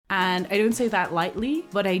And I don't say that lightly,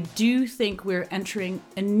 but I do think we're entering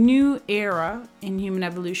a new era in human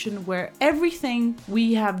evolution where everything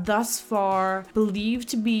we have thus far believed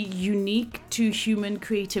to be unique to human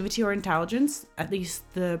creativity or intelligence, at least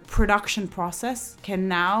the production process, can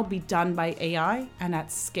now be done by AI and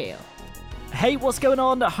at scale. Hey, what's going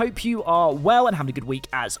on? I hope you are well and having a good week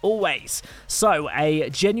as always. So, a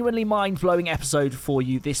genuinely mind-blowing episode for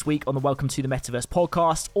you this week on the Welcome to the Metaverse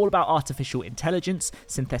podcast, all about artificial intelligence,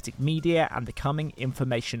 synthetic media, and the coming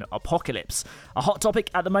information apocalypse. A hot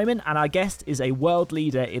topic at the moment, and our guest is a world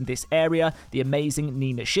leader in this area, the amazing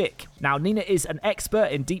Nina Schick. Now, Nina is an expert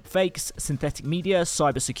in deepfakes, synthetic media,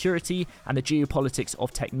 cybersecurity, and the geopolitics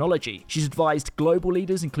of technology. She's advised global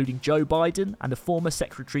leaders, including Joe Biden and the former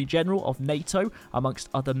Secretary General of NATO, amongst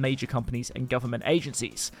other major companies and government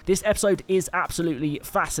agencies. This episode is absolutely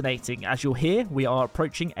fascinating. As you'll hear, we are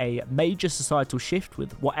approaching a major societal shift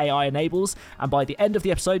with what AI enables, and by the end of the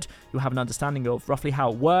episode, you'll have an understanding of roughly how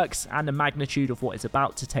it works and the magnitude of what is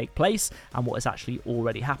about to take place and what is actually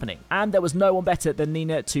already happening. And there was no one better than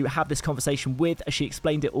Nina to have this conversation with, as she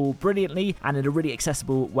explained it all brilliantly and in a really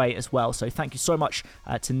accessible way as well. So thank you so much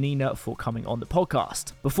to Nina for coming on the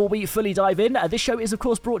podcast. Before we fully dive in, this show is of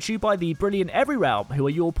course brought to you by the brilliant Everyrealm, who are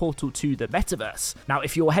your portal to the metaverse. Now,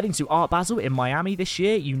 if you're heading to Art Basel in Miami this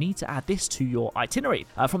year, you need to add this to your itinerary.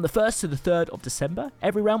 From the 1st to the 3rd of December,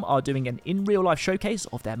 Everyrealm are doing an in-real-life showcase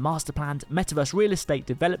of their master-planned metaverse real estate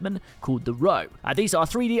development called The Row. These are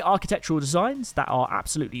 3D architectural designs that are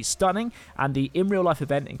absolutely stunning, and the in-real-life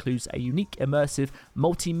event includes a unique, immersive,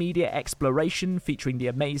 multimedia exploration featuring the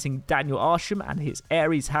amazing Daniel Arsham and his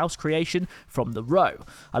Ares house creation from The Row,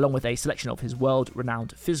 along with a selection of his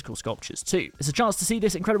world-renowned physical sculptures too. It's a chance to see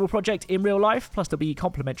this incredible project in real life, plus there'll be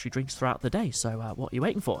complimentary drinks throughout the day, so what are you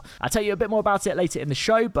waiting for? I'll tell you a bit more about it later in the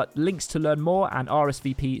show, but links to learn more and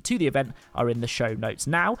RSVP to the event are in the show notes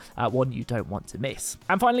now, one you don't want to miss.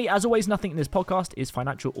 And finally, as always, nothing in this podcast is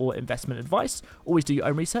financial or investment advice. Always do your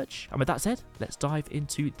own research, and with that said, let's dive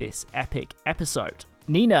into this epic episode.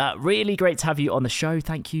 Nina, really great to have you on the show.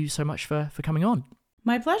 Thank you so much for coming on.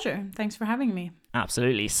 My pleasure. Thanks for having me.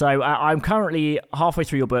 Absolutely. So I'm currently halfway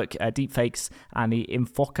through your book, Deepfakes and the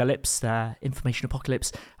Information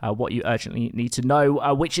Apocalypse, what you urgently need to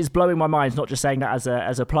know, which is blowing my mind. Not just saying that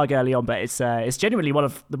as a plug early on, but it's genuinely one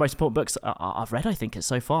of the most important books I've read, I think,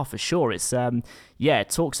 so far, for sure. It's it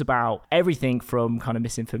talks about everything from kind of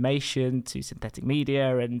misinformation to synthetic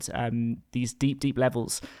media and these deep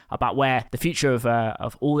levels about where the future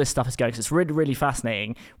of all this stuff is going. So it's really, really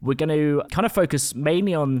fascinating. We're going to kind of focus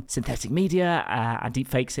mainly on synthetic media and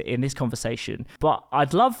deepfakes in this conversation. But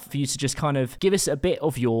I'd love for you to just kind of give us a bit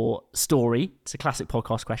of your story. It's a classic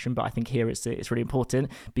podcast question, but I think here it's really important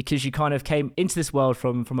because you kind of came into this world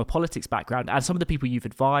from a politics background, and some of the people you've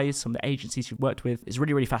advised, some of the agencies you've worked with is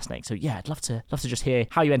really, really fascinating. So yeah, I'd love to just hear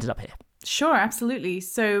how you ended up here. Sure, absolutely.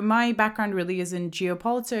 So my background really is in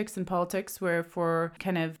geopolitics and politics, where for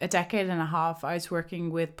kind of a decade and a half, I was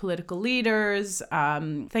working with political leaders,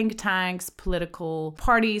 think tanks, political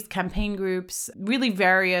parties, campaign groups, really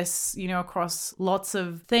various, across lots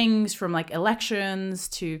of things from like elections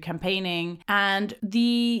to campaigning. And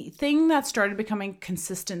the thing that started becoming a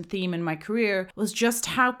consistent theme in my career was just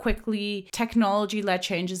how quickly technology-led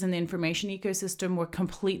changes in the information ecosystem were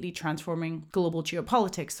completely transforming global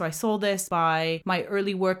geopolitics. So I saw this by my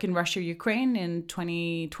early work in Russia, Ukraine in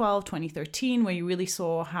 2012, 2013, where you really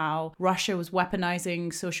saw how Russia was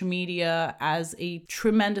weaponizing social media as a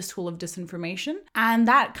tremendous tool of disinformation. And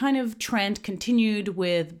that kind of trend continued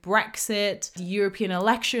with Brexit, the European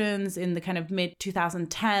elections in the kind of mid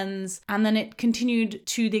 2010s. And then it continued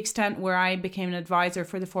to the extent where I became an advisor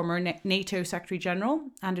for the former NATO Secretary General,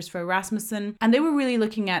 Anders Fogh Rasmussen. And they were really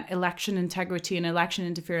looking at election integrity and election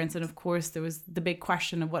interference. And of course, there was the big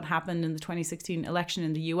question of what happened in the 2016 election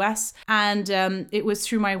in the US. And it was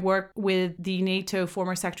through my work with the NATO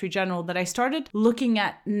former Secretary General that I started looking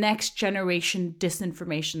at next generation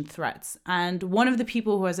disinformation threats. And one of the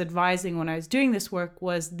people who I was advising when I was doing this work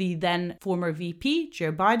was the then former VP,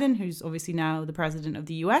 Joe Biden, who's obviously now the president of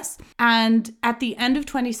the US. And at the end of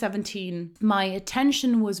 2017, my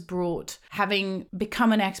attention was brought, having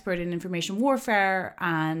become an expert in information warfare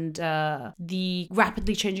and the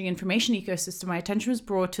rapidly changing information ecosystem, my attention was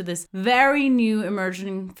brought to this very new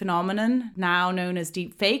emerging phenomenon now known as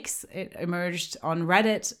deepfakes. It emerged on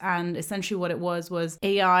Reddit, and essentially what it was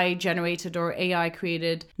AI generated or AI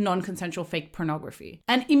created non-consensual fake pornography.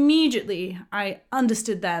 And immediately I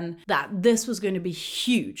understood then that this was going to be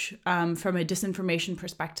huge from a disinformation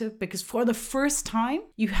perspective, because for the first time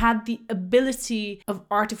you had the ability of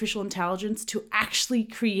artificial intelligence to actually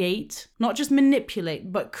create, not just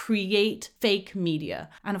manipulate, but create fake media.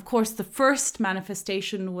 And of course, the first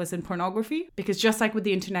manifestation was in pornography, because just like with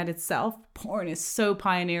the internet itself, porn is so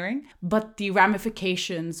pioneering, but the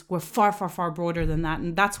ramifications were far, far, far broader than that.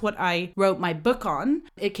 And that's what I wrote my book on.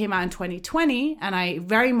 It came out in 2020, and I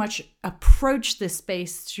very much approached this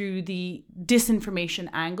space through the disinformation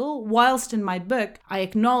angle. Whilst in my book, I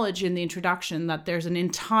acknowledge in the introduction that there's an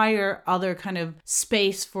entire other kind of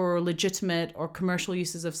space for legitimate or commercial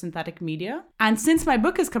uses of synthetic media. And since my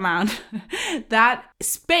book has come out, that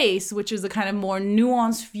space, which is a kind of more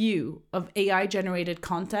nuanced view of AI generated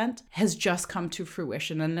content, has just come to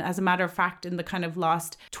fruition. And as a matter of fact, in the kind of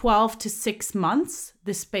last 12 to 6 months,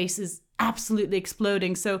 this space is absolutely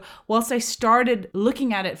exploding. So whilst I started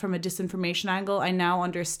looking at it from a disinformation angle, I now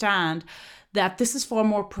understand that this is far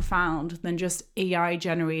more profound than just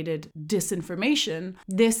AI-generated disinformation.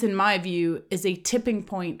 This, in my view, is a tipping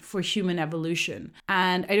point for human evolution.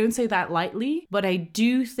 And I don't say that lightly, but I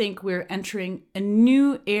do think we're entering a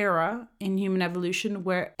new era in human evolution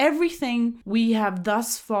where everything we have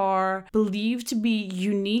thus far believed to be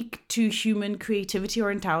unique to human creativity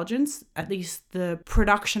or intelligence, at least the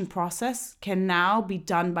production process, can now be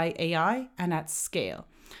done by AI and at scale.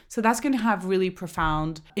 So that's going to have really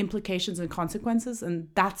profound implications and consequences. And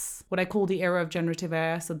that's what I call the era of generative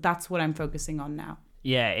AI. So that's what I'm focusing on now.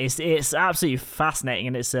 Yeah, it's absolutely fascinating,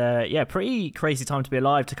 and it's pretty crazy time to be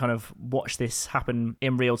alive to kind of watch this happen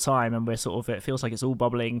in real time. And we're sort of, it feels like it's all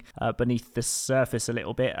bubbling beneath the surface a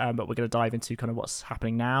little bit, but we're going to dive into kind of what's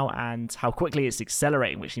happening now and how quickly it's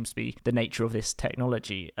accelerating, which seems to be the nature of this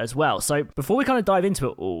technology as well. So before we kind of dive into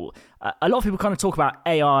it all, a lot of people kind of talk about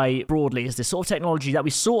AI broadly as this sort of technology that we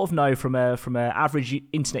sort of know from a average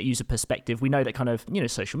internet user perspective. We know that kind of,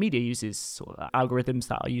 social media uses sort of algorithms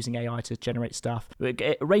that are using AI to generate stuff.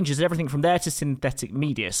 It ranges everything from there to synthetic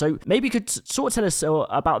media. So maybe you could sort of tell us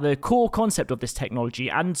about the core concept of this technology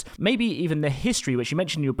and maybe even the history, which you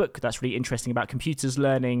mentioned in your book. That's really interesting, about computers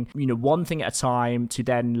learning, one thing at a time to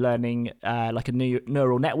then learning like a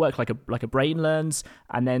neural network, like a brain learns,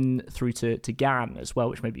 and then through to GAN as well,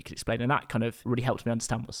 which maybe you could explain. And that kind of really helps me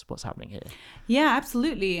understand what's happening here. Yeah,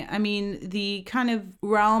 absolutely. I mean, the kind of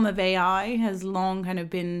realm of AI has long kind of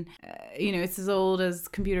been, it's as old as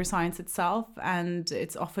computer science itself, and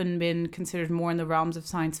it's often been considered more in the realms of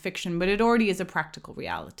science fiction, but it already is a practical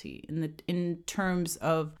reality in terms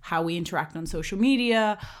of how we interact on social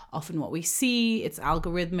media. Often what we see, it's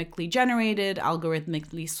algorithmically generated,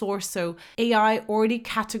 algorithmically sourced. So AI already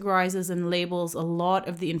categorizes and labels a lot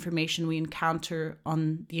of the information we encounter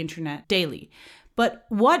on the internet daily. But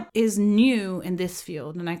what is new in this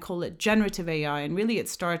field, and I call it generative AI, and really it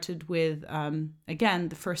started with, again,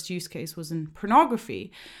 the first use case was in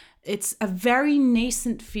pornography. It's a very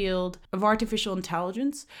nascent field of artificial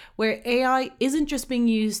intelligence where AI isn't just being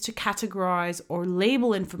used to categorize or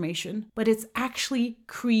label information, but it's actually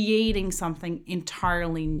creating something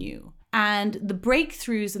entirely new. And the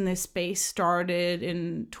breakthroughs in this space started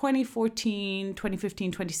in 2014,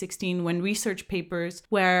 2015, 2016, when research papers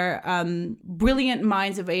where brilliant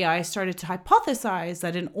minds of AI started to hypothesize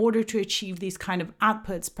that in order to achieve these kind of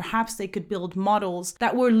outputs, perhaps they could build models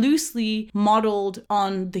that were loosely modeled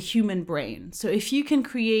on the human brain. So if you can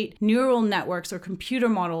create neural networks or computer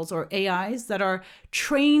models or AIs that are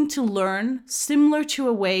trained to learn similar to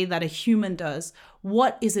a way that a human does,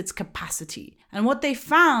 what is its capacity? And what they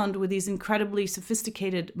found with these incredibly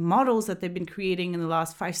sophisticated models that they've been creating in the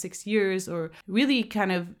last 5-6 years, or really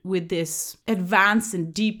kind of with this advanced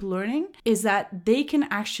and deep learning, is that they can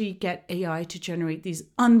actually get AI to generate these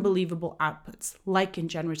unbelievable outputs, like in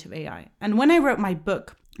generative AI. And when I wrote my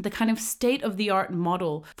book, the kind of state-of-the-art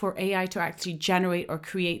model for AI to actually generate or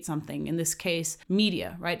create something, in this case,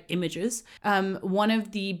 media, right? Images. One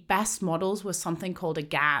of the best models was something called a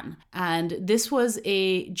GAN. And this was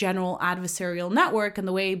a general adversarial network. And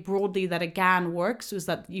the way broadly that a GAN works was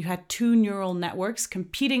that you had two neural networks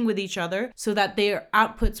competing with each other so that their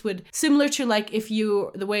outputs would, similar to like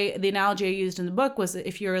the way the analogy I used in the book was,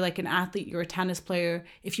 if you're like an athlete, you're a tennis player,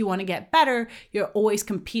 if you want to get better, you're always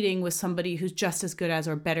competing with somebody who's just as good as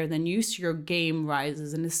or better than you, so your game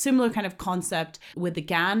rises. And a similar kind of concept with the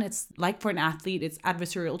GAN. It's like for an athlete, it's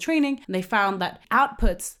adversarial training. And they found that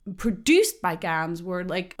outputs produced by GANs were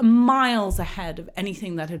like miles ahead of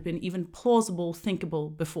anything that had been even plausible, thinkable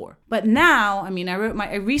before. But now, I mean,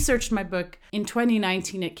 I researched my book in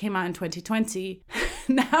 2019. It came out in 2020.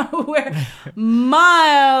 Now we're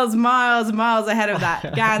miles ahead of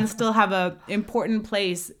that. GANs still have an important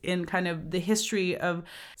place in kind of the history of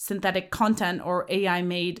synthetic content or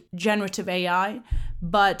AI-made generative AI,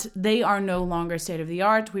 but they are no longer state of the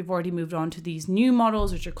art. We've already moved on to these new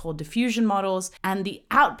models, which are called diffusion models, and the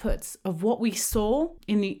outputs of what we saw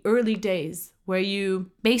in the early days, where you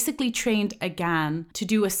basically trained a GAN to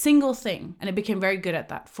do a single thing, and it became very good at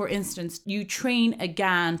that. For instance, you train a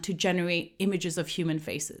GAN to generate images of human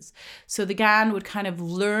faces. So the GAN would kind of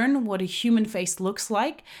learn what a human face looks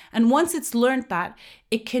like, and once it's learned that,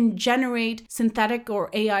 it can generate synthetic or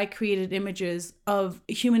AI created images of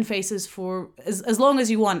human faces for as long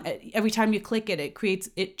as you want. Every time you click it,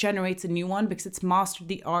 it generates a new one because it's mastered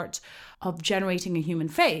the art of generating a human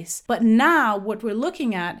face. But now what we're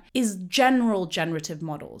looking at is general generative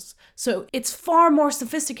models. So it's far more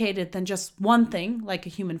sophisticated than just one thing like a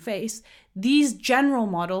human face. These general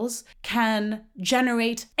models can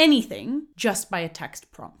generate anything just by a text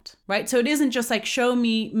prompt, right? So it isn't just like show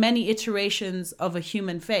me many iterations of a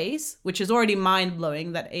human face, which is already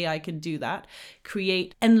mind-blowing that AI can do that,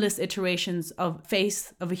 create endless iterations of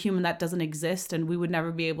face of a human that doesn't exist, and we would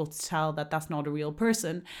never be able to tell that that's not a real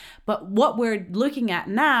person. But what we're looking at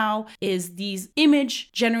now is these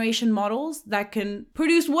image generation models that can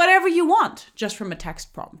produce whatever you want just from a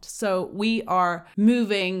text prompt. So we are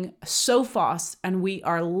moving so fast, and we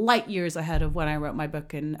are light years ahead of when I wrote my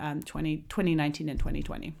book in 2019 and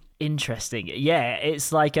 2020. Interesting. Yeah,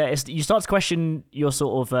 it's like you start to question your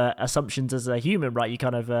sort of assumptions as a human, right? You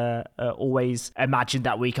kind of always imagine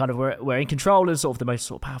that we're in control and sort of the most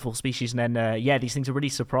sort of powerful species, and then these things are really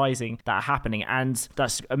surprising that are happening, and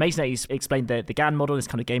that's amazing that you explained the GAN model, this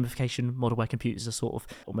kind of gamification model where computers are sort of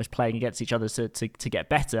almost playing against each other to get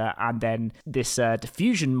better, and then this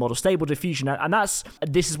diffusion model, stable diffusion, and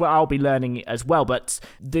this is what I'll be learning as well. But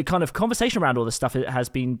the kind of conversation around all this stuff has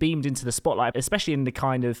been beamed into the spotlight, especially in the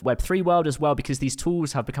kind of Web3 world as well, because these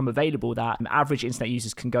tools have become available that average internet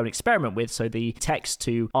users can go and experiment with. So the text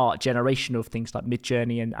to art generation of things like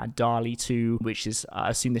Midjourney and DALL-E 2, which is, I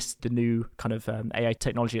assume, the new kind of AI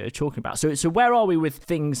technology that they're talking about. So where are we with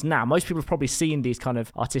things now? Most people have probably seen these kind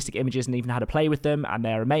of artistic images and even how to play with them, and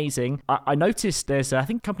they're amazing. I noticed there's, I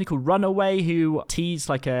think, a company called Runaway who teased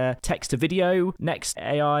like a text to video next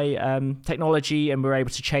AI technology, and we're able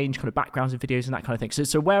to change kind of backgrounds in videos and that kind of thing.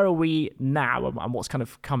 So where are we now, and what's kind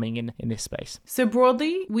of coming in this space? So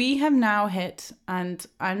broadly, we have now hit, and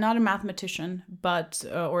I'm not a mathematician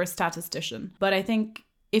or a statistician, but I think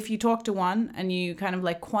if you talk to one and you kind of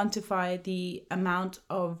like quantify the amount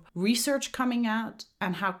of research coming out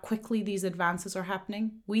and how quickly these advances are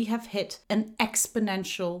happening, we have hit an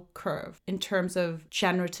exponential curve in terms of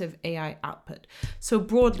generative AI output. So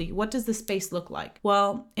broadly, what does the space look like?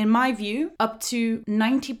 Well, in my view, up to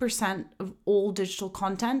 90% of all digital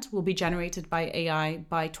content will be generated by AI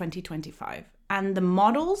by 2025. And the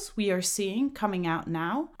models we are seeing coming out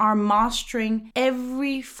now are mastering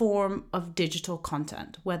every form of digital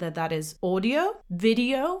content, whether that is audio,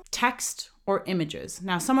 video, text, or images.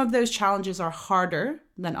 Now, some of those challenges are harder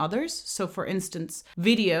than others. So for instance,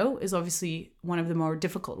 video is obviously one of the more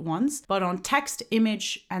difficult ones, but on text,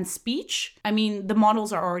 image, and speech, I mean, the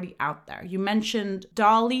models are already out there. You mentioned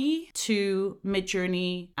DALL-E to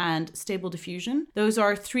Midjourney and Stable Diffusion. Those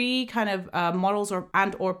are three kind of models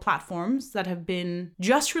or platforms that have been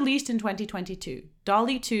just released in 2022.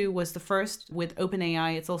 DALL-E 2 was the first with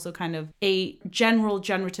OpenAI. It's also kind of a general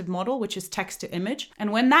generative model, which is text to image.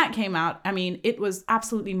 And when that came out, I mean, it was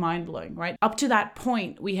absolutely mind-blowing, right? Up to that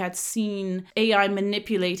point, we had seen AI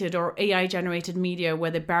manipulated or AI generated media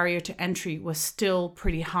where the barrier to entry was still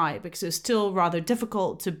pretty high because it was still rather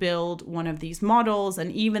difficult to build one of these models.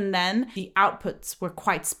 And even then, the outputs were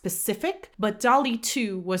quite specific. But DALL-E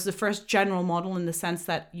 2 was the first general model in the sense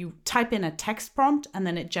that you type in a text prompt and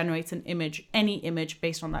then it generates an image, any image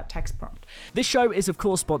based on that text prompt. This show is of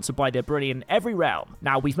course sponsored by their brilliant Every Realm.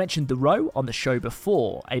 Now, we've mentioned The Row on the show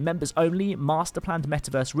before, a members only master planned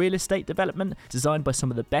metaverse real estate development designed by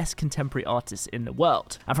some of the best contemporary artists in the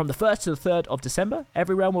world. And from the 1st to the 3rd of December,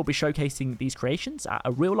 Everyrealm will be showcasing these creations at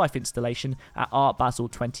a real-life installation at Art Basel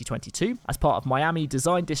 2022 as part of Miami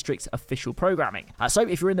Design District's official programming. So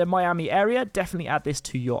if you're in the Miami area, definitely add this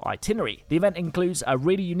to your itinerary. The event includes a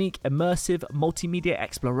really unique, immersive, multimedia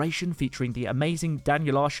exploration featuring the amazing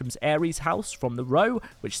Daniel Arsham's Ares house from the Row,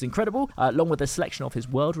 which is incredible, along with a selection of his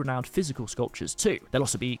world-renowned physical sculptures too. There'll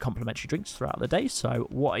also be complimentary drinks throughout the day, so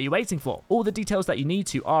what are you waiting for? All the details that you need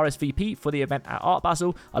to RSVP for the event at Art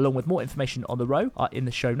Basel, along with more information on the Row, are in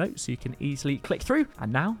the show notes, so you can easily click through.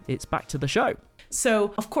 And now it's back to the show.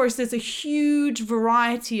 So, of course, there's a huge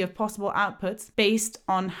variety of possible outputs based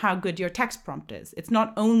on how good your text prompt is. It's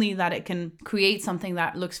not only that it can create something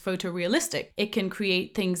that looks photorealistic, it can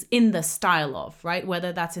create things in the style of, right?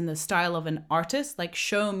 Whether that's in the style of an artist, like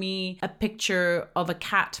show me a picture of a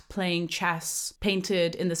cat playing chess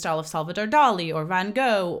painted in the style of Salvador Dali or Van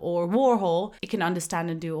Gogh or Warhol, it can understand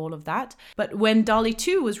and do all of that. But when DALL-E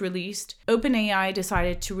 2 was released, OpenAI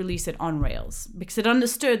decided to release it on Rails because it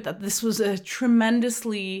understood that this was a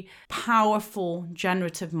tremendously powerful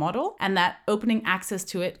generative model and that opening access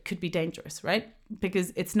to it could be dangerous, right?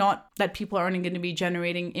 Because it's not that people are only going to be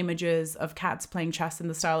generating images of cats playing chess in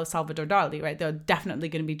the style of Salvador Dali, right? They're definitely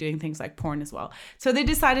going to be doing things like porn as well. So they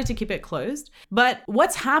decided to keep it closed. But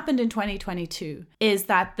what's happened in 2022 is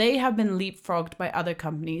that they have been leapfrogged by other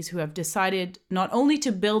companies who have decided not only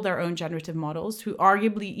to build their own generative models, who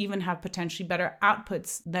arguably even have potentially better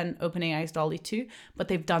outputs than OpenAI's DALL-E 2, but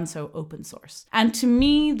they've done so open source. And to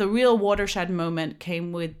me, the real watershed moment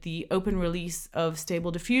came with the open release of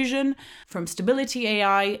Stable Diffusion from Stability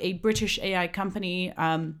AI, a British AI company.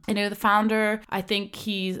 I know the founder. I think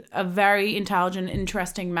he's a very intelligent,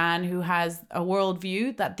 interesting man who has a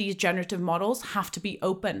worldview that these generative models have to be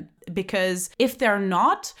open. Because if they're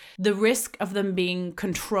not, the risk of them being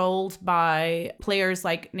controlled by players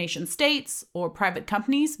like nation states or private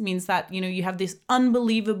companies means that, you have these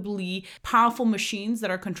unbelievably powerful machines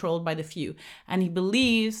that are controlled by the few. And he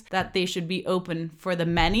believes that they should be open for the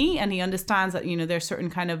many. And he understands that, there's certain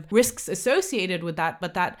kind of risks associated with that,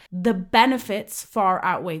 but that the benefits far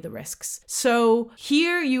outweigh the risks. So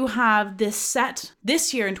here you have this set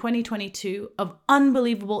this year in 2022 of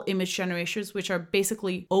unbelievable image generations, which are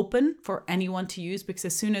basically open for anyone to use, because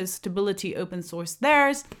as soon as Stability open sourced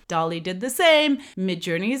theirs, DALL-E did the same.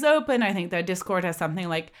 Midjourney is open. I think their Discord has something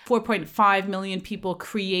like 4.5 million people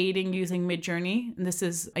creating using Midjourney. And this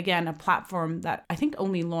is, again, a platform that I think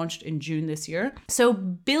only launched in June this year. So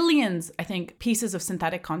billions, I think, pieces of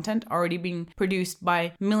synthetic content already being produced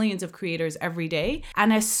by millions of creators every day.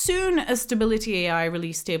 And as soon as Stability AI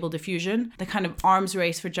released Stable Diffusion, the kind of arms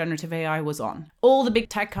race for generative AI was on. All the big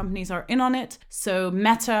tech companies are in on it. So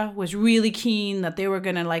Meta was really keen that they were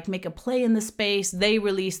going to make a play in the space. They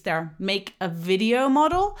released their Make a Video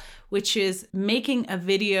model, which is making a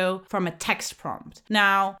video from a text prompt.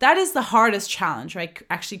 Now, that is the hardest challenge, right?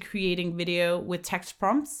 Actually creating video with text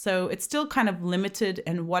prompts. So it's still kind of limited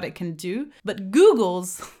in what it can do. But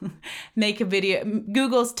Google's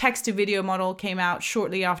Google's text to video model came out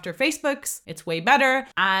shortly after Facebook's. It's way better.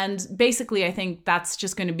 And basically, I think that's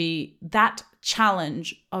just going to be that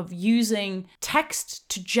challenge of using text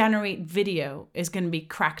to generate video is going to be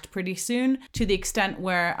cracked pretty soon, to the extent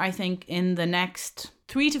where I think in the next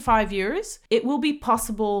 3 to 5 years, it will be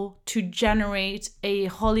possible to generate a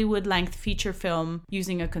Hollywood-length feature film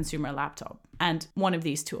using a consumer laptop and one of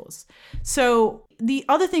these tools. So the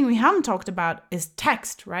other thing we haven't talked about is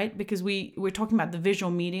text, right? Because we're talking about the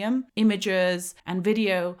visual medium, images and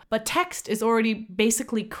video, but text is already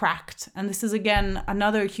basically cracked. And this is, again,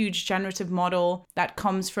 another huge generative model that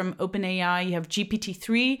comes from OpenAI. You have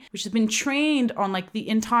GPT-3, which has been trained on the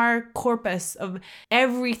entire corpus of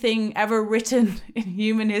everything ever written in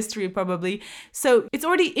human history, probably. So it's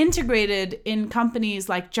already integrated in companies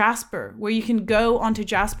like Jasper, where you can go onto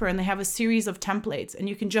Jasper and they have a series of templates, and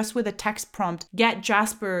you can just with a text prompt get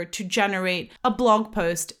Jasper to generate a blog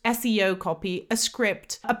post, SEO copy, a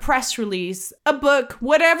script, a press release, a book,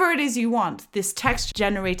 whatever it is you want. This text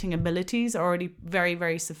generating abilities are already very,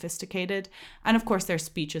 very sophisticated. And of course, there's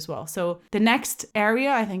speech as well. So the next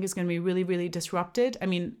area I think is going to be really, really disrupted. I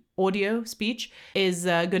mean, audio speech is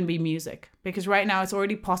going to be music, because right now it's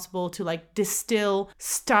already possible to distill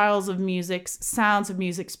styles of music, sounds of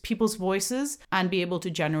music, people's voices, and be able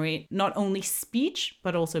to generate not only speech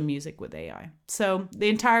but also music with AI. So the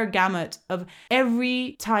entire gamut of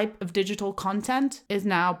every type of digital content is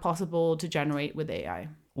now possible to generate with AI.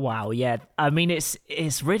 Wow, yeah. I mean, it's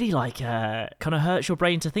really like kind of hurts your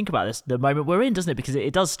brain to think about this, the moment we're in, doesn't it? Because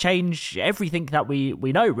it does change everything that we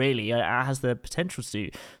know, really. It has the potential to.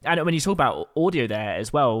 And when you talk about audio there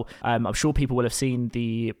as well, I'm sure people will have seen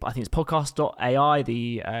I think it's podcast.ai,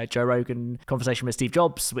 the Joe Rogan conversation with Steve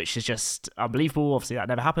Jobs, which is just unbelievable. Obviously, that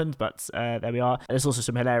never happened, but there we are. There's also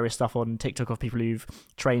some hilarious stuff on TikTok of people who've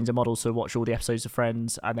trained a model to watch all the episodes of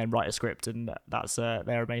Friends and then write a script, and that's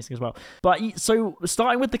they're amazing as well. But so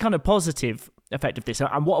starting with the kind of positive effect of this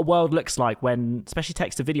and what a world looks like when especially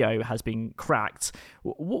text to video has been cracked,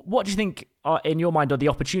 what do you think are, in your mind, are the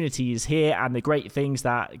opportunities here and the great things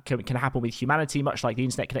that can happen with humanity, much like the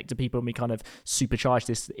internet connected people and we kind of supercharge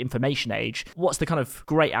this information age? What's the kind of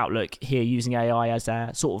great outlook here using AI as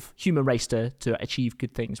a sort of human race to achieve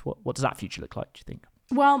good things? What does that future look like, do you think?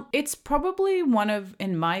 Well, it's probably one of,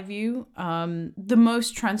 in my view, the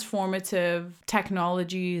most transformative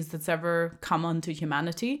technologies that's ever come onto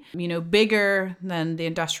humanity. You know, bigger than the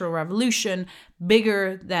Industrial Revolution,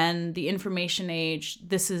 bigger than the information age.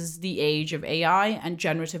 This is the age of AI, and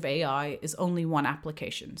generative AI is only one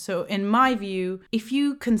application. So in my view, if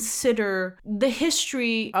you consider the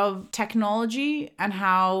history of technology and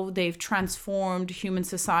how they've transformed human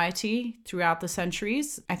society throughout the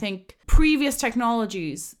centuries, I think previous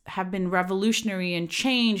technologies have been revolutionary and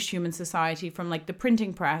changed human society, from like the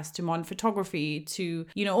printing press to modern photography to,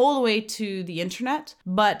 you know, all the way to the internet.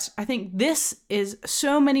 But I think this is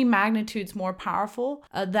so many magnitudes more powerful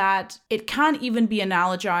that it can't even be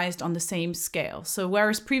analogized on the same scale. So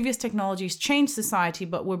whereas previous technologies changed society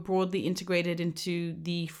but were broadly integrated into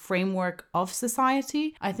the framework of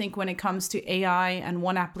society, I think when it comes to AI and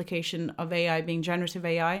one application of AI being generative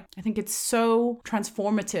AI, I think it's so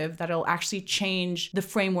transformative that it'll actually change the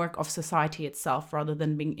framework of society itself rather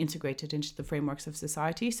than being integrated into the frameworks of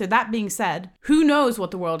society. So that being said, who knows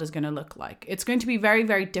what the world is going to look like? It's going to be very,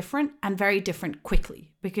 very different, and very different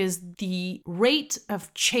quickly, because the rate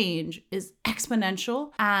of change is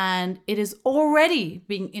exponential and it is already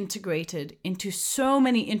being integrated into so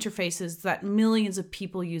many interfaces that millions of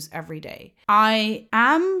people use every day. I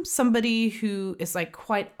am somebody who is like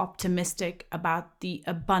quite optimistic about the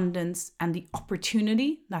abundance and the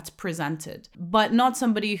opportunity that's presented, but not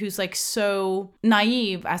somebody who's like so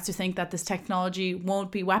naive as to think that this technology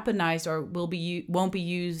won't be weaponized or won't be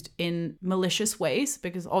used in malicious ways,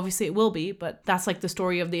 because obviously it will be, but that's like the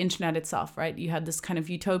story of the internet itself, right? You had this kind of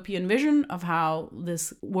utopian vision of how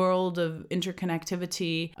this world of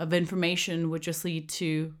interconnectivity of information would just lead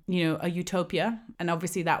to, you know, a utopia. And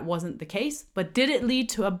obviously that wasn't the case. But did it lead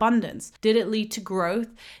to abundance? Did it lead to growth?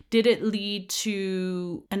 Did it lead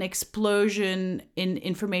to an explosion in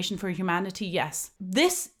information for humanity? Yes.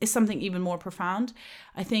 This is something even more profound.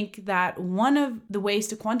 I think that one of the ways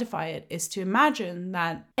to quantify it is to imagine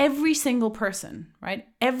that every single person, right?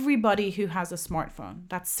 Everybody who has a smartphone,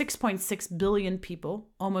 that's 6.6 billion people,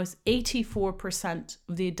 almost 84%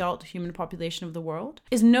 of the adult human population of the world,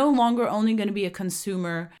 is no longer only going to be a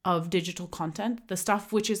consumer of digital content, the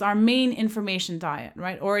stuff which is our main information diet,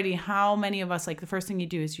 right? Already, how many of us, like the first thing you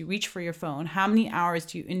do is you reach for your phone? How many hours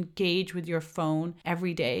do you engage with your phone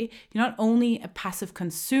every day? You're not only a passive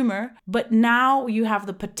consumer, but now you have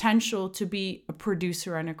the potential to be a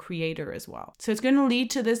producer and a creator as well. So it's going to lead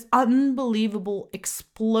to this unbelievable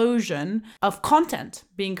explosion of content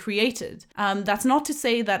being created. That's not to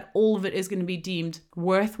say that all of it is going to be deemed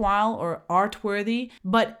worthwhile or art-worthy,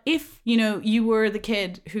 but if, you know, you were the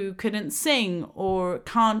kid who couldn't sing or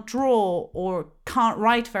can't draw or can't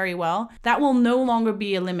write very well, that will no longer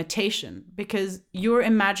be a limitation, because your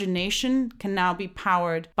imagination can now be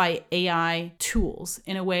powered by AI tools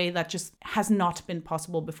in a way that just has not been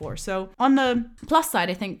possible before. So on the plus side,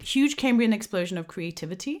 I think huge Cambrian explosion of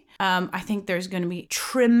creativity. I think there's going to be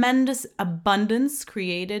tremendous abundance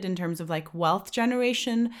created in terms of like wealth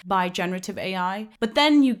generation by generative AI. But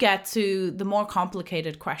then you get to the more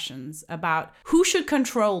complicated questions about who should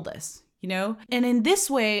control this. You know, and in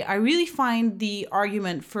this way, I really find the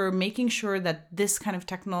argument for making sure that this kind of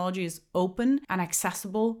technology is open and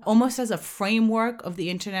accessible, almost as a framework of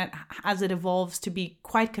the internet as it evolves, to be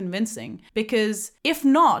quite convincing. Because if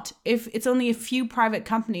not, if it's only a few private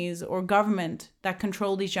companies or government that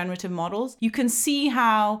control these generative models, you can see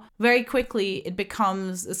how very quickly it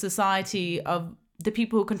becomes a society of the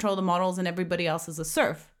people who control the models and everybody else is a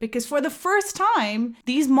serf. Because for the first time,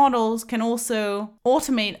 these models can also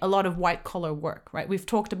automate a lot of white collar work, right? We've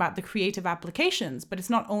talked about the creative applications, but it's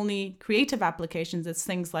not only creative applications, it's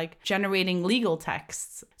things like generating legal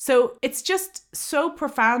texts. So it's just so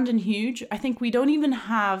profound and huge. I think we don't even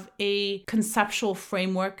have a conceptual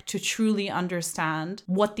framework to truly understand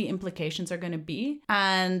what the implications are going to be.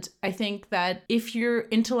 And I think that if you're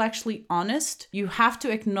intellectually honest, you have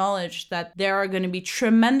to acknowledge that there are going to be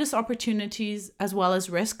tremendous opportunities as well as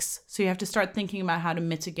risks. So you have to start thinking about how to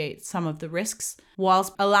mitigate some of the risks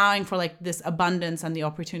whilst allowing for like this abundance and the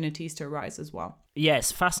opportunities to arise as well.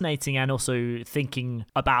 Yes, fascinating, and also thinking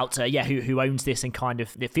about who owns this, and kind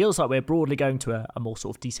of it feels like we're broadly going to a more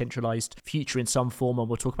sort of decentralized future in some form, and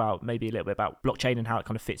we'll talk about maybe a little bit about blockchain and how it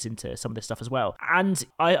kind of fits into some of this stuff as well. And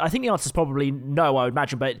I think the answer is probably no, I would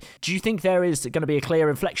imagine, but do you think there is going to be a clear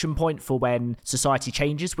inflection point for when society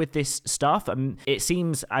changes with this stuff? And it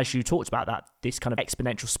seems, as you talked about, that this kind of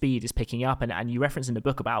exponential speed is picking up, and you reference in the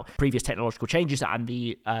book about previous technological changes and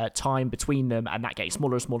the time between them, and that getting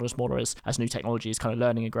smaller and smaller and smaller as new technology is kind of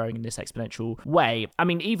learning and growing in this exponential way. I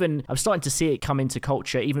mean, even I'm starting to see it come into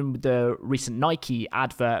culture, even with the recent Nike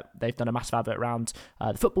advert. They've done a massive advert around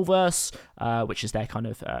the Footballverse, which is their kind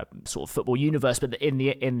of sort of football universe. But in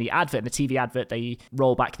the advert, in the TV advert, they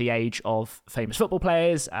roll back the age of famous football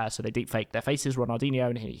players. So they deepfake their faces. Ronaldinho,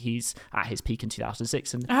 and he's at his peak in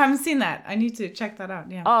 2006. And I haven't seen that. I need to check that out.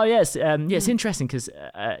 Yeah. Oh yes, it's interesting because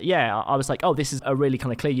I was like, oh, this is a really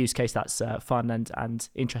kind of clear use case that's fun and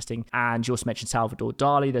interesting. And you also mentioned Salvador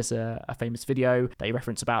Dali. There's a famous video that you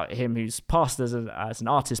reference about him who's passed as an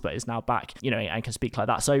artist but is now back, and can speak like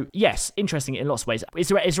that. So yes, interesting in lots of ways. Is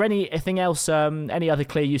there anything else, any other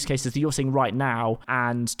clear use cases that you're seeing right now?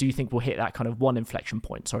 And do you think we'll hit that kind of one inflection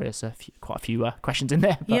point? Sorry, there's quite a few questions in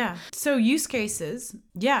there. But... Yeah. So use cases.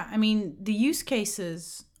 Yeah. I mean, the use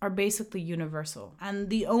cases are basically universal. And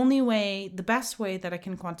the best way that I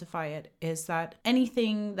can quantify it is that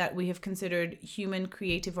anything that we have considered human,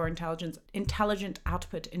 creative, or intelligent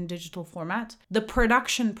output in digital format, the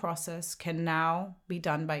production process can now be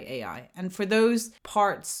done by AI. And for those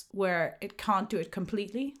parts where it can't do it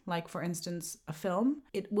completely, like for instance, a film,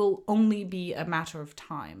 it will only be a matter of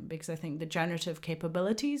time, because I think the generative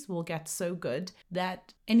capabilities will get so good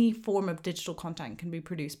that any form of digital content can be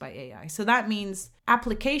produced by AI. So that means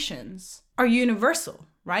applications are universal,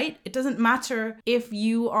 right? It doesn't matter if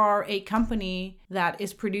you are a company that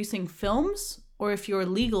is producing films or if you're a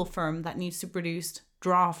legal firm that needs to produce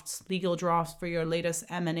legal drafts for your latest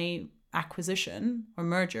M&A acquisition or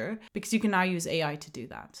merger, because you can now use AI to do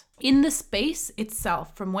that. In the space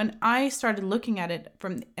itself, from when I started looking at it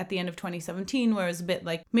at the end of 2017, where it was a bit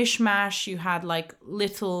like mishmash, you had like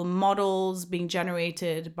little models being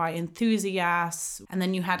generated by enthusiasts, and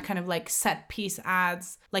then you had kind of like set piece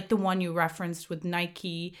ads, like the one you referenced with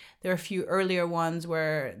Nike. There are a few earlier ones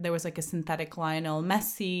where there was like a synthetic Lionel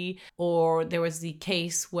Messi, or there was the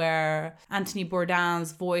case where Anthony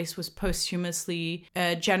Bourdain's voice was posthumously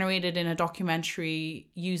generated in a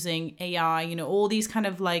documentary using AI, all these kind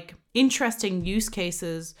of like interesting use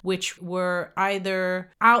cases, which were either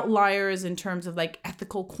outliers in terms of like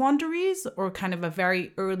ethical quandaries or kind of a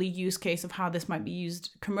very early use case of how this might be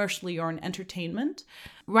used commercially or in entertainment.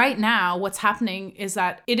 Right now, what's happening is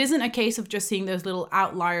that it isn't a case of just seeing those little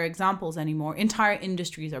outlier examples anymore. Entire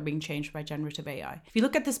industries are being changed by generative AI. If you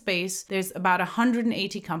look at the space, there's about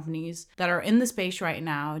 180 companies that are in the space right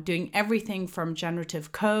now doing everything from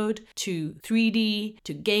generative code to 3D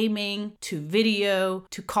to gaming to video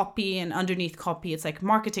to copy, and underneath copy, it's like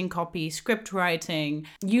marketing copy, script writing,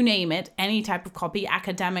 you name it, any type of copy,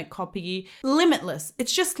 academic copy, limitless.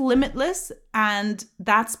 It's just limitless. And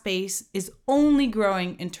that space is only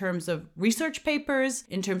growing in terms of research papers,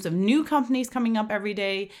 in terms of new companies coming up every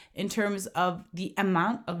day, in terms of the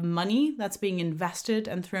amount of money that's being invested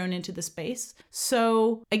and thrown into the space.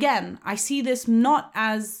 So again, I see this not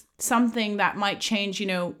as something that might change,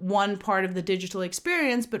 one part of the digital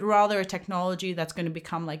experience, but rather a technology that's going to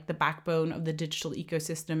become like the backbone of the digital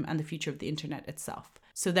ecosystem and the future of the internet itself.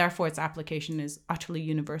 So therefore, its application is utterly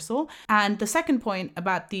universal. And the second point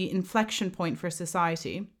about the inflection point for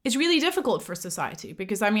society is really difficult for society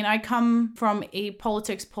because, I come from a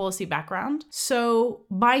politics policy background. So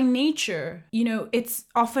by nature, it's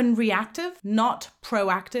often reactive, not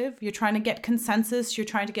proactive. You're trying to get consensus. You're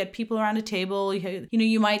trying to get people around a table.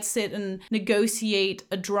 You might sit and negotiate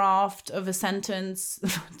a draft of a sentence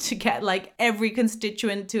to get like every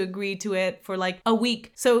constituent to agree to it for like a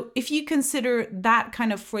week. So if you consider that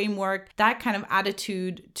kind of framework, that kind of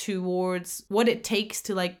attitude towards what it takes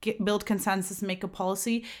to like build consensus, make a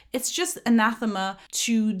policy, it's just anathema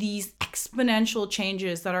to these exponential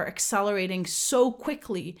changes that are accelerating so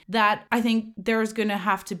quickly that I think there's going to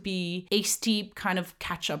have to be a steep kind of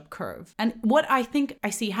catch-up curve. And what I think I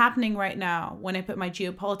see happening right now when I put my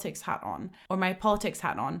geopolitics hat on, or my politics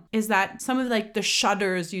hat on, is that some of like the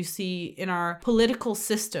shudders you see in our political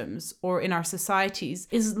systems or in our societies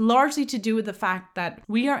is largely to do with the fact that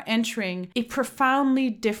we are entering a profoundly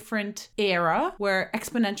different era where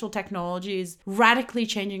exponential technology is radically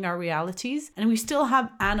changing our realities, and we still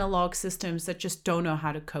have analog systems that just don't know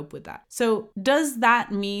how to cope with that. So does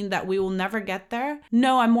that mean that we will never get there?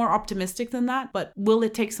 No, I'm more optimistic than that, but will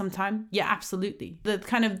it take some time? Yeah, absolutely. The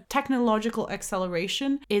kind of technological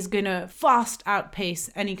acceleration is going to fast outpace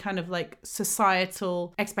any kind of like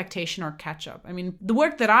societal expectation or catch up. I mean, the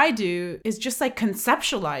work that I do is just like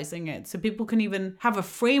conceptualizing it so people can even have a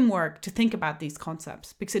framework to think about these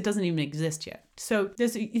concepts, because it doesn't even exist yet. So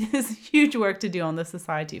there's huge work to do on the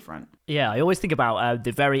society front. Yeah, I always think about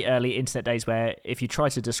the very early internet days where if you try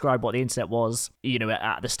to describe what the internet was, you know,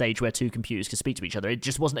 at the stage where two computers could speak to each other, it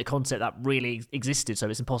just wasn't a concept that really existed. So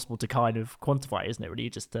it's impossible to kind of quantify, isn't it? Really,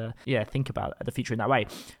 just think about the future in that way.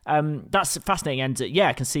 That's fascinating, and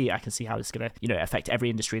I can see how it's going to affect every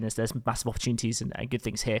industry, and there's massive opportunities and good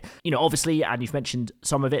things here. Obviously, and you've mentioned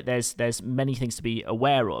some of it. There's many things to be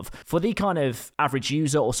aware of for the kind of average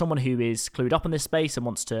user or someone who is clued up on this space and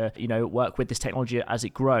wants to work with this technology as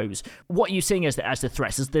it grows. What are you seeing as the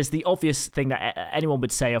threats? There's the obvious thing that anyone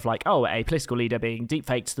would say of like, oh, a political leader being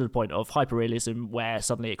deepfaked to the point of hyperrealism where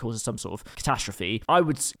suddenly it causes some sort of catastrophe. I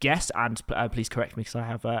would guess, and please correct me because I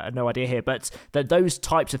have no idea here, but that those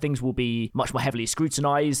types of things will be much more heavily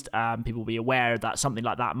scrutinized. People will be aware that something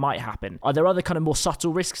like that might happen. Are there other kind of more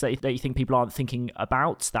subtle risks that you think people aren't thinking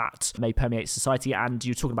about that may permeate society? And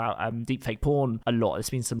you're talking about deepfake porn a lot. There's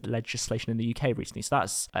been some legislation in the UK recently, so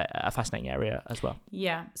that's a fascinating area as well.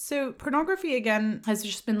 Yeah. So pornography, again, has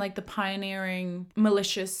just been like the pioneering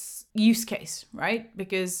malicious use case, right?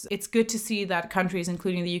 Because it's good to see that countries,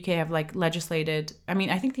 including the UK, have like legislated. I mean,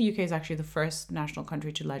 I think the UK is actually the first national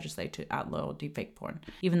country to legislate to outlaw deepfake porn,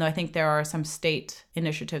 even though I think there are some state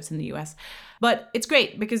initiatives in the US. But it's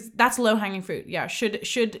great because that's low-hanging fruit. Yeah,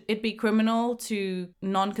 should it be criminal to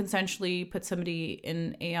non-consensually put somebody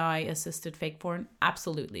in AI-assisted fake porn?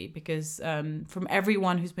 Absolutely, because from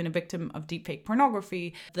everyone who's been a victim of deepfake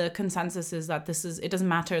pornography, the consensus is that it doesn't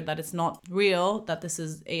matter that it's not real, that this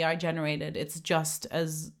is AI-generated. It's just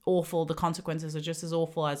as awful. The consequences are just as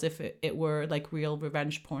awful as if it were like real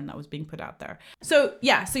revenge porn that was being put out there. So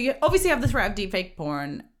yeah, so you obviously have the threat of deepfake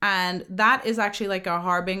porn. And that is actually like a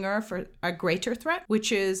harbinger for a greater threat,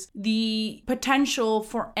 which is the potential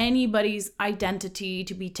for anybody's identity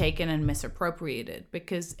to be taken and misappropriated,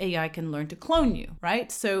 because AI can learn to clone you,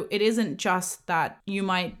 right? So it isn't just that you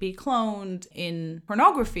might be cloned in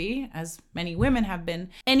pornography, as many women have been.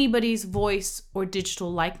 Anybody's voice or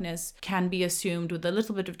digital likeness can be assumed with a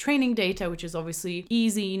little bit of training data, which is obviously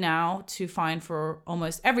easy now to find for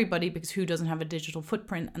almost everybody, because who doesn't have a digital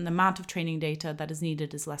footprint? And the amount of training data that is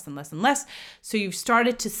needed is less and less and less. So you've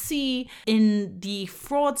started to see in the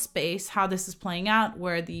fraud space how this is playing out,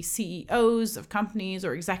 where the CEOs of companies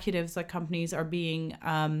or executives at companies are being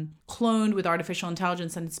cloned with artificial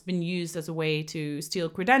intelligence, and it's been used as a way to steal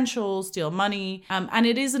credentials, steal money. And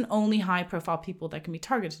it isn't only high profile people that can be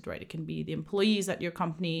targeted, right? It can be the employees at your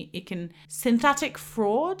company. Synthetic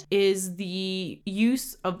fraud is the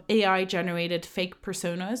use of AI generated fake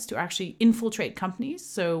personas to actually infiltrate companies.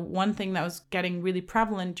 So one thing that was getting really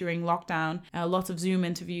prevalent during lockdown, lots of Zoom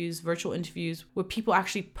interviews, virtual interviews, were people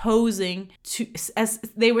actually posing as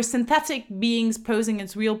they were synthetic beings posing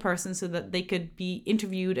as real persons so that they could be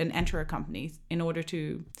interviewed and enter a company in order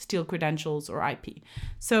to steal credentials or IP.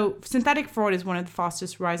 So synthetic fraud is one of the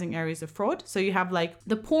fastest rising areas of fraud. So you have like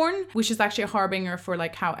the porn, which is actually a harbinger for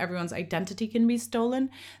like how everyone's identity can be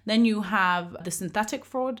stolen. Then you have the synthetic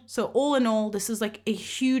fraud. So all in all, this is like a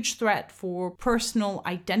huge threat for personal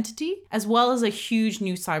identity, as well as a huge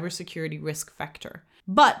new cybersecurity risk factor.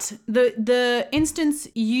 But the instance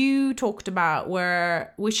you talked about,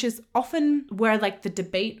 which is often where like the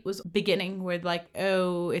debate was beginning, where like,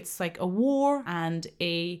 oh, it's like a war and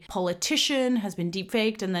a politician has been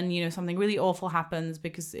deepfaked, and then something really awful happens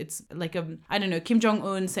because it's like Kim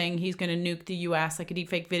Jong-un saying he's going to nuke the US, like a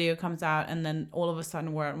deepfake video comes out, and then all of a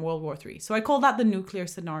sudden we're in World War III. So I call that the nuclear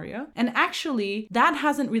scenario. And actually, that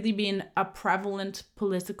hasn't really been a prevalent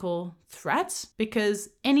political threat, because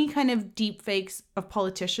any kind of deepfakes of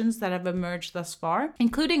politicians that have emerged thus far,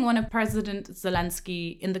 including one of President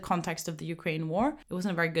Zelensky in the context of the Ukraine war. It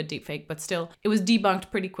wasn't a very good deepfake, but still, it was debunked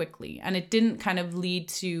pretty quickly, and it didn't kind of lead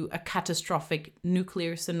to a catastrophic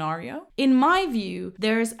nuclear scenario. In my view,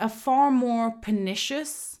 there's a far more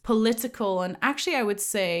pernicious political and actually I would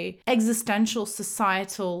say existential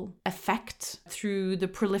societal effect through the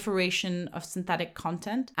proliferation of synthetic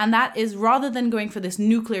content. And that is, rather than going for this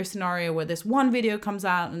nuclear scenario where this one video comes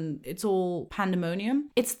out and it's all pandemonium,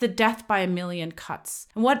 it's the death by a million cuts.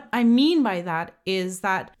 And what I mean by that is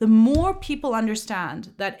that the more people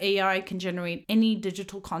understand that AI can generate any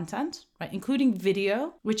digital content, right, including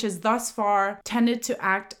video, which has thus far tended to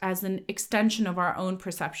act as an extension of our own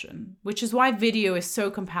perception, which is why video is so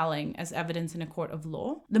compelling as evidence in a court of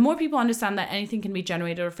law. The more people understand that anything can be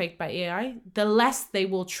generated or faked by AI, the less they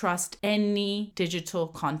will trust any digital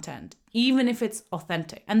content, even if it's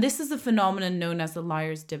authentic. And this is a phenomenon known as the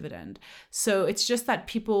liar's dividend. So it's just that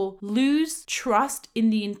people lose trust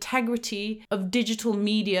in the integrity of digital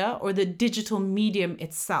media or the digital medium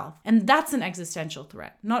itself. And that's an existential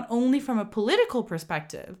threat, not only from a political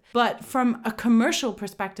perspective, but from a commercial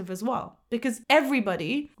perspective as well. Because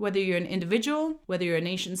everybody, whether you're an individual, whether you're a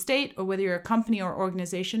nation state, or whether you're a company or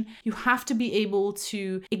organization, you have to be able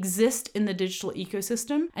to exist in the digital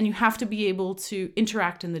ecosystem and you have to be able to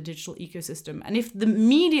interact in the digital ecosystem. And if the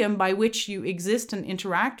medium by which you exist and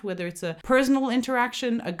interact, whether it's a personal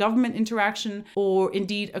interaction, a government interaction, or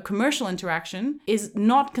indeed a commercial interaction, is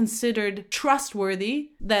not considered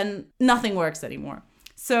trustworthy, then nothing works anymore.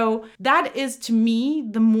 So that is, to me,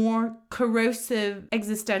 the more corrosive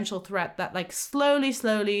existential threat that like slowly,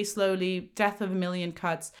 death of a million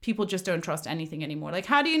cuts, people just don't trust anything anymore. Like,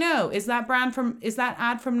 how do you know? Is that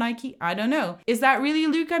ad from Nike? I don't know. Is that really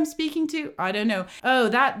Luke I'm speaking to? I don't know. Oh,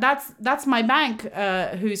 that's my bank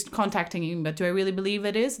who's contacting you, but do I really believe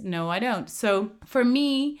it is? No, I don't. So for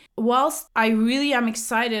me, whilst I really am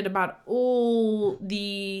excited about all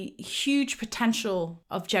the huge potential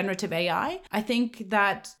of generative AI, I think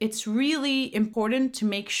that it's really important to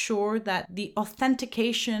make sure that the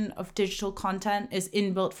authentication of digital content is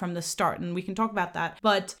inbuilt from the start. And we can talk about that.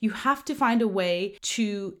 But you have to find a way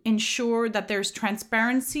to ensure that there's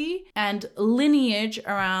transparency and lineage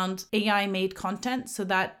around AI-made content so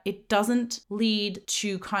that it doesn't lead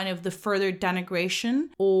to kind of the further denigration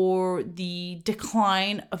or the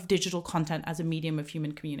decline of digital content as a medium of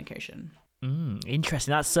human communication.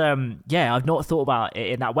 Interesting. That's I've not thought about it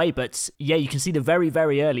in that way, but yeah, you can see the very,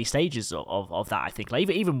 very early stages of that. I think, like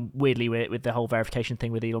even weirdly with the whole verification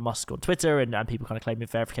thing with Elon Musk on Twitter and people kind of claiming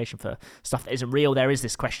verification for stuff that isn't real. There is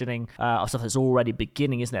this questioning of stuff that's already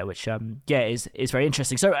beginning, isn't there? Which is very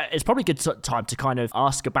interesting. So it's probably a good time to kind of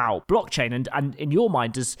ask about blockchain and in your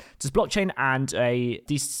mind, does blockchain and a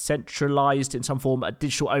decentralized in some form a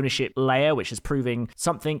digital ownership layer, which is proving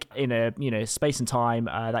something in a space and time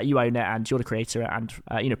that you own it and you're the creator and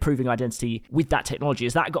proving identity with that technology,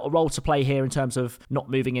 has that got a role to play here in terms of not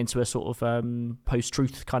moving into a sort of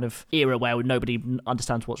post-truth kind of era where nobody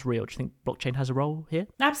understands what's real? Do you think blockchain has a role here?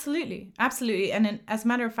 Absolutely. And as a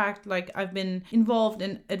matter of fact, like I've been involved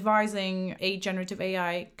in advising a generative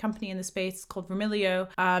AI company in the space called Vermilio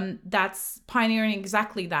that's pioneering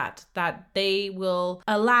exactly that they will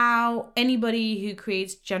allow anybody who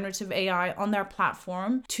creates generative AI on their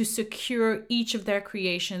platform to secure each of their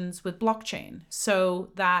creations with blockchain,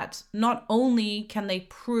 so that not only can they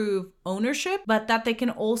prove ownership, but that they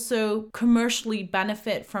can also commercially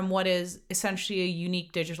benefit from what is essentially a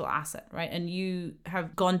unique digital asset, right? And you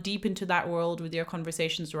have gone deep into that world with your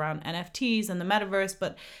conversations around NFTs and the metaverse,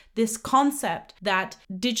 but this concept that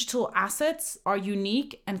digital assets are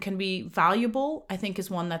unique and can be valuable, I think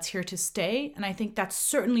is one that's here to stay. And I think that's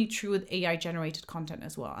certainly true with AI generated content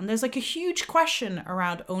as well. And there's like a huge question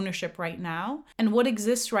around ownership right now. And what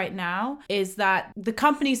exists right now is that the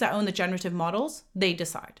companies that own the generative models, they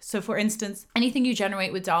decide. So for instance, anything you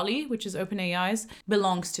generate with DALL-E, which is OpenAI's,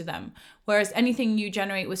 belongs to them. Whereas anything you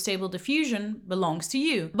generate with Stable Diffusion belongs to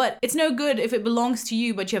you. But it's no good if it belongs to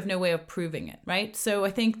you, but you have no way of proving it, right? So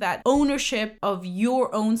I think that ownership of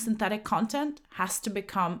your own synthetic content has to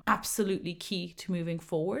become absolutely key to moving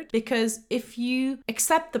forward. Because if you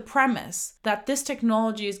accept the premise that this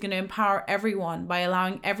technology is going to empower everyone by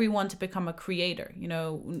allowing everyone to become a creator,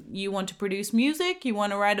 you want to produce music, you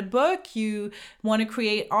want to write a book, you want to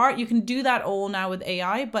create art, you can do that all now with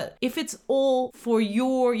AI. But if it's all for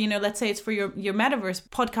your, let's say it's for your metaverse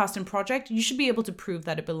podcast and project, you should be able to prove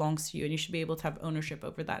that it belongs to you and you should be able to have ownership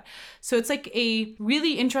over that. So it's like a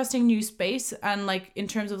really interesting new space, and like in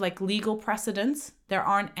terms of like legal precedents, there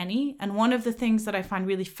aren't any. And one of the things that I find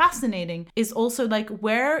really fascinating is also like,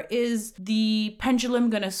 where is the pendulum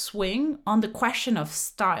going to swing on the question of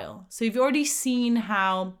style? So you've already seen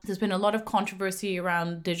how there's been a lot of controversy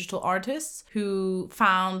around digital artists who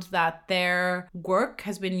found that their work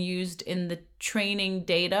has been used in the training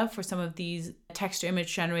data for some of these text to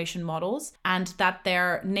image generation models, and that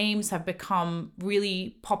their names have become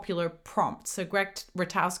really popular prompts. So Greg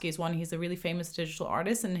Rutowski is one. He's a really famous digital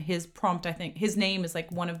artist, and his prompt, I think his name is like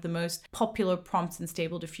one of the most popular prompts in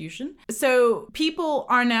Stable Diffusion. So people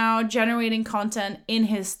are now generating content in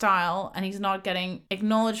his style, and he's not getting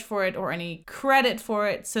acknowledged for it or any credit for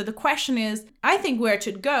it. So the question is, I think where it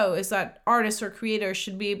should go is that artists or creators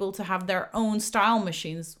should be able to have their own style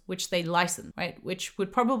machines, which they license, right? Which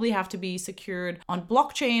would probably have to be secured on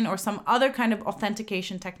blockchain or some other kind of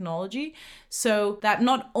authentication technology, so that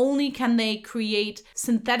not only can they create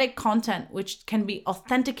synthetic content which can be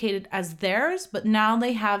authenticated as theirs, but now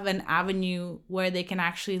they have an avenue where they can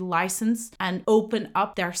actually license and open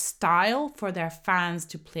up their style for their fans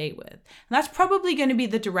to play with. And that's probably going to be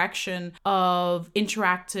the direction of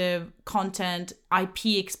interactive content,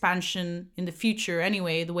 IP expansion in the future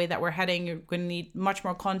anyway. The way that we're heading, you're going to need much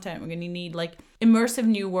more content. We're going to need like immersive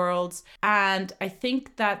new worlds. And I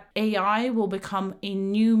think that AI will become a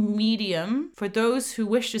new medium for those who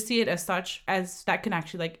wish to see it as such, as that can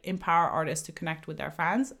actually like empower artists to connect with their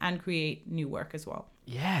fans and create new work as well.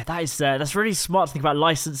 Yeah, that's really smart to think about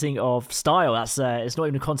licensing of style. That's it's not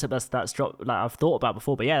even a concept that's dropped, like I've thought about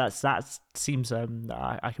before. But yeah, that seems I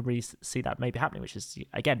can really see that maybe happening, which is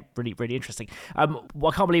again really really interesting. I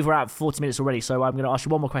can't believe we're at 40 minutes already, so I'm going to ask you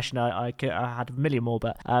one more question. I had a million more,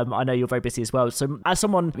 but I know you're very busy as well. So as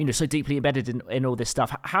someone so deeply embedded in all this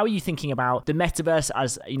stuff, how are you thinking about the metaverse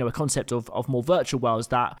as a concept of more virtual worlds?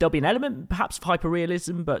 That there'll be an element perhaps of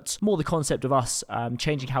hyperrealism, but more the concept of us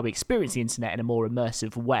changing how we experience the internet in a more immersive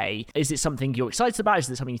way. Is it something you're excited about? Is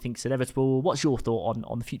it something you think is inevitable? What's your thought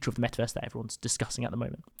on the future of the metaverse that everyone's discussing at the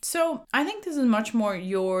moment? So I think this is much more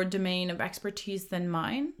your domain of expertise than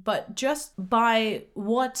mine, but just by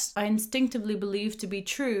what I instinctively believe to be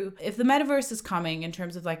true, if the metaverse is coming in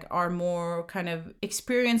terms of like our more kind of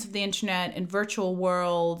experience of the internet in virtual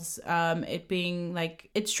worlds, it being like,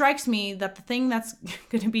 it strikes me that the thing that's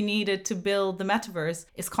going to be needed to build the metaverse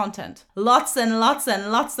is content. Lots and lots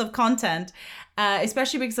and lots of content.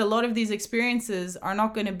 Especially because a lot of these experiences are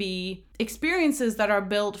not going to be experiences that are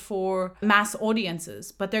built for mass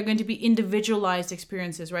audiences, but they're going to be individualized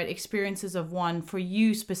experiences, right? Experiences of one for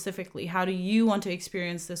you specifically. How do you want to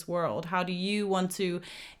experience this world? How do you want to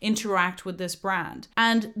interact with this brand?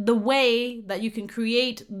 And the way that you can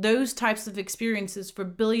create those types of experiences for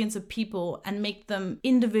billions of people and make them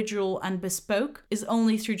individual and bespoke is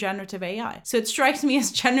only through generative AI. So it strikes me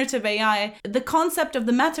as generative AI, the concept of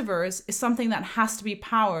the metaverse is something that has to be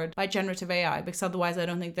powered by generative AI, because otherwise I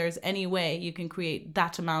don't think there's any way you can create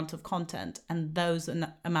that amount of content and those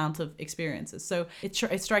amount of experiences. So it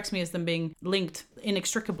strikes me as them being linked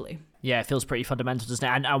inextricably. Yeah, it feels pretty fundamental, doesn't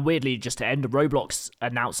it? And weirdly, just to end, Roblox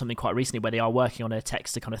announced something quite recently where they are working on a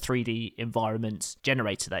text to kind of 3D environment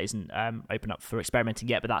generator that isn't open up for experimenting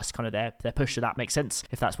yet, but that's kind of their push, so that makes sense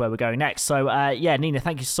if that's where we're going next. So yeah, Nina,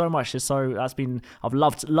 thank you so much. I've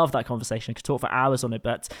loved that conversation. I could talk for hours on it,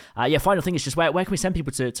 but yeah, final thing is just where can we send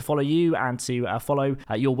people to follow you and to follow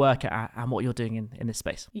your work and what you're doing in this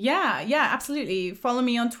space? Yeah, absolutely. Follow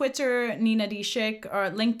me on Twitter, Nina D. Schick, or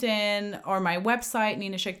LinkedIn, or my website,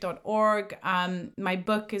 ninaschick.org. My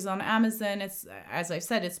book is on Amazon. It's, as I've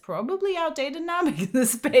said, it's probably outdated now because the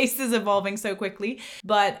space is evolving so quickly,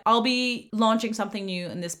 but I'll be launching something new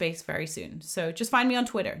in this space very soon. So just find me on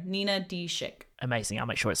Twitter, Nina D. Schick. Amazing. I'll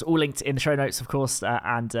make sure it's all linked in the show notes, of course.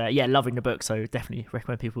 And yeah, loving the book. So definitely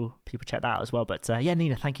recommend people check that out as well. But yeah,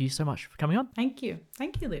 Nina, thank you so much for coming on. Thank you,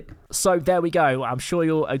 Luke. So there we go. I'm sure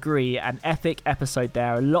you'll agree. An epic episode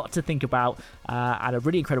there. A lot to think about and a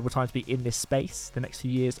really incredible time to be in this space. The next few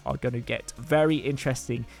years are going to get very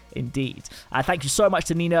interesting indeed. Thank you so much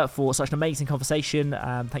to Nina for such an amazing conversation.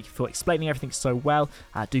 Thank you for explaining everything so well.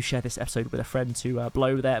 Do share this episode with a friend to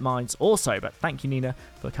blow their minds also. But thank you, Nina,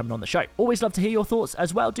 for coming on the show. Always love to hear your thoughts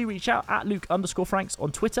as well. Do reach out at Luke_Franks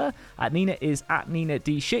on Twitter. Nina is at Nina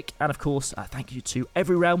D. Schick. And of course, thank you to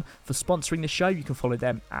Everyrealm for sponsoring the show. You can follow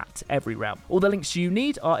them at Everyrealm. All the links you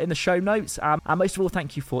need are in the show notes. And most of all,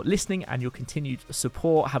 thank you for listening and your continued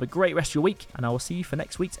support. Have a great rest of your week, and I will see you for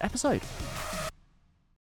next week's episode.